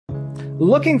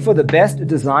Looking for the best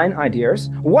design ideas?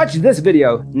 Watch this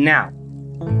video now.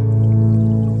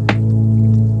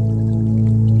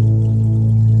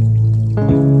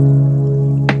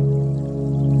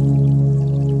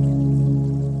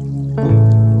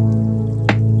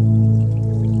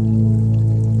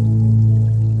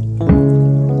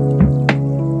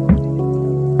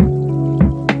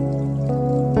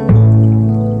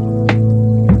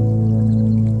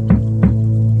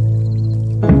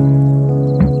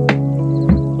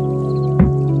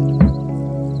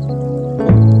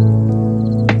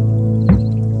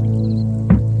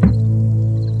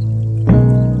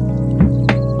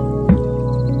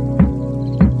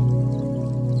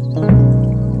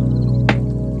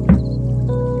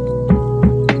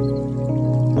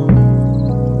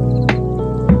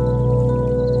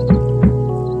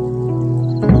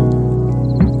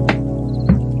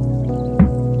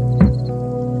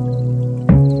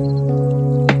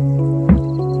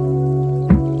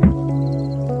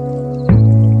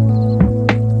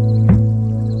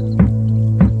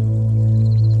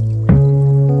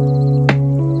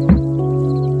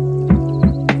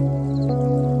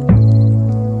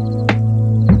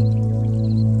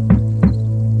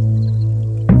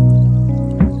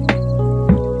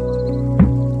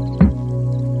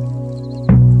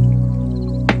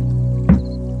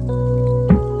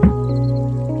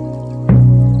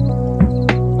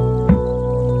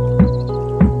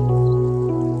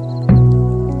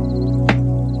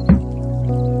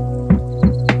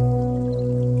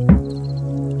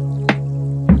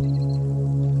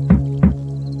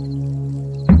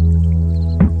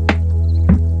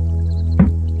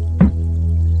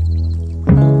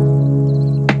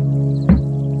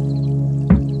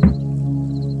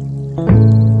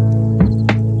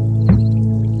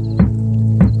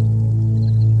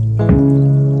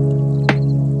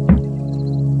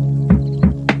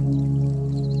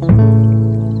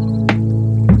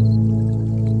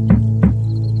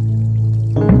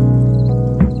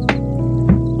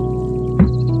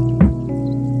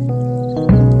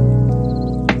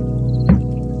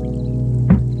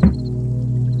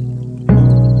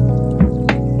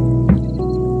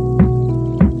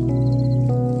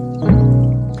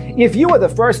 If you are the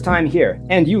first time here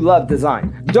and you love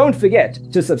design, don't forget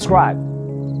to subscribe.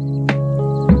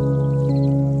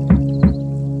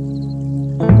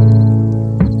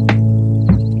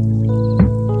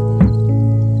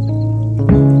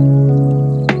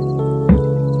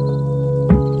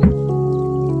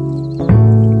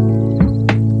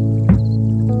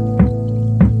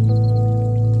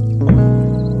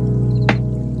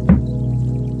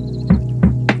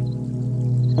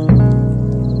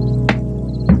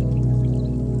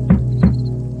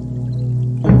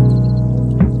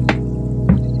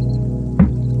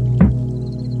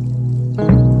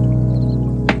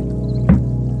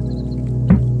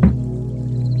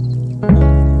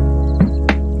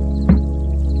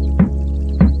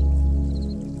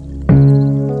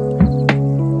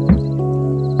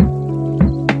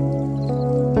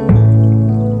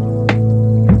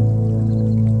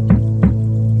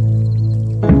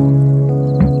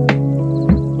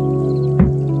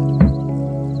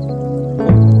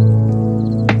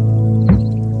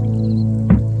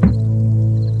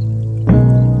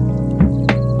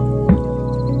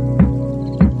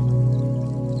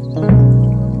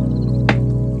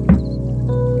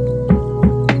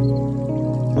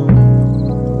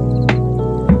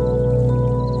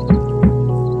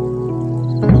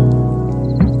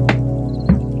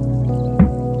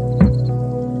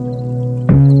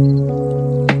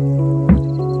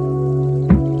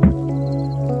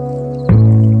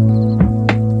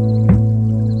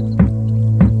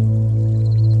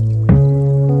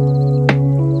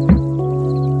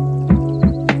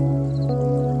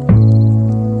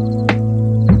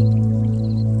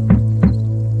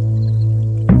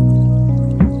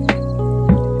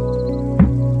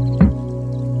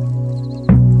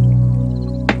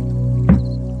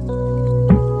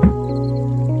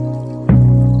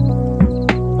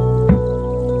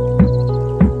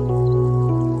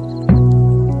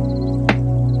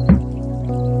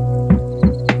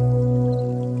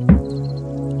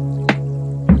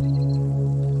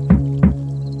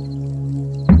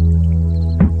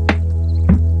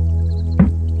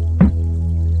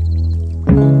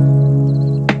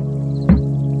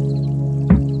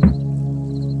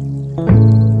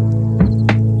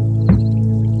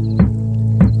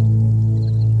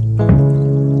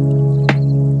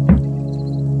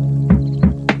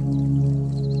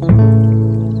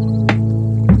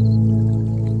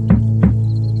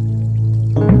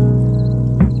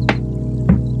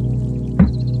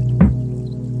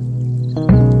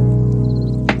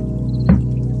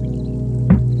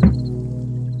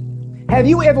 Have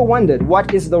you ever wondered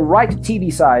what is the right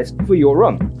TV size for your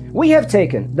room? We have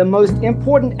taken the most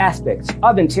important aspects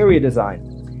of interior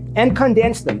design and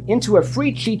condensed them into a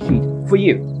free cheat sheet for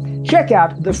you. Check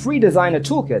out the free designer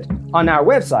toolkit on our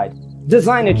website,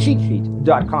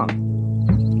 designercheatsheet.com.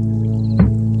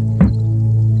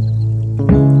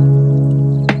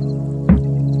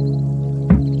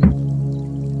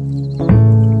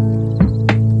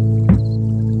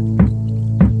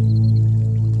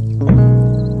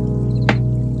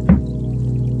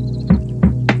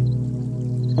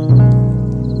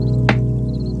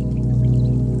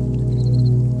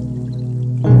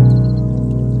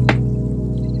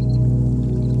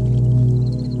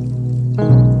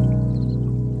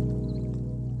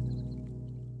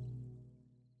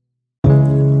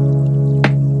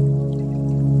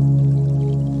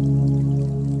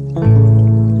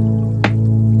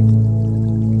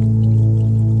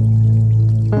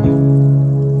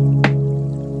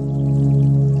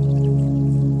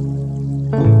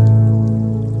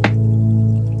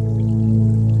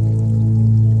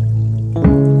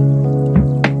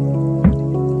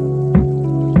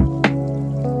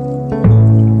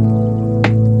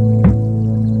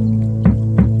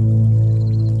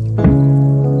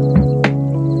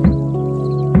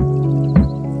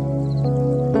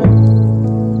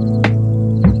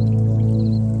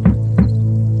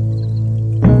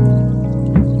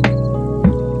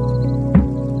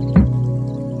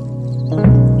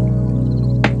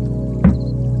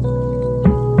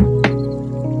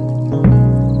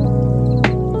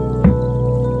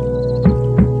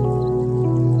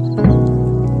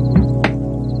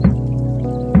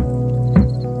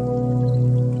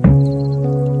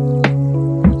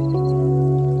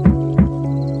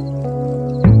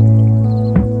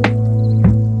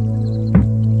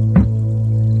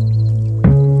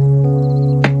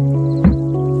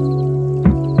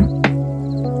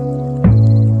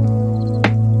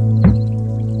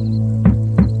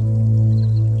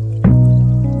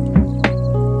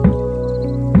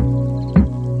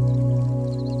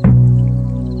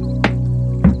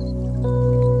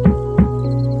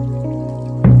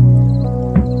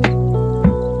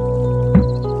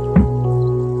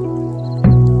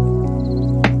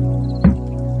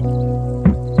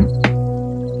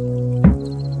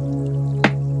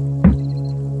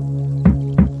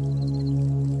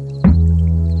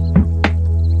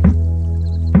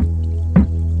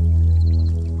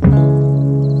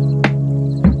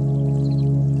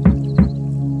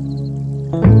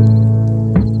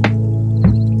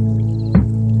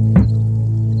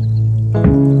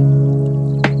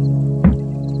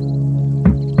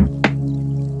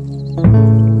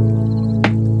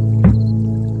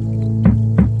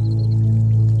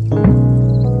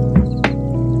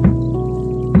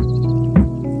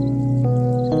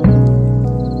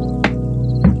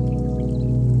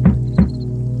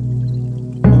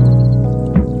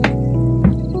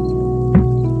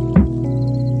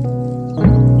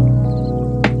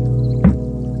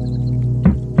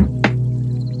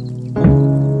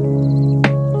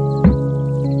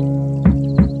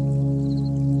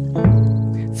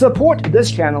 Support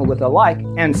this channel with a like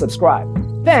and subscribe.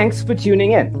 Thanks for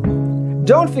tuning in.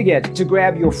 Don't forget to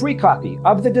grab your free copy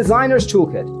of the Designer's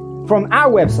Toolkit from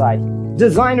our website,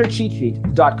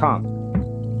 designercheatsheet.com.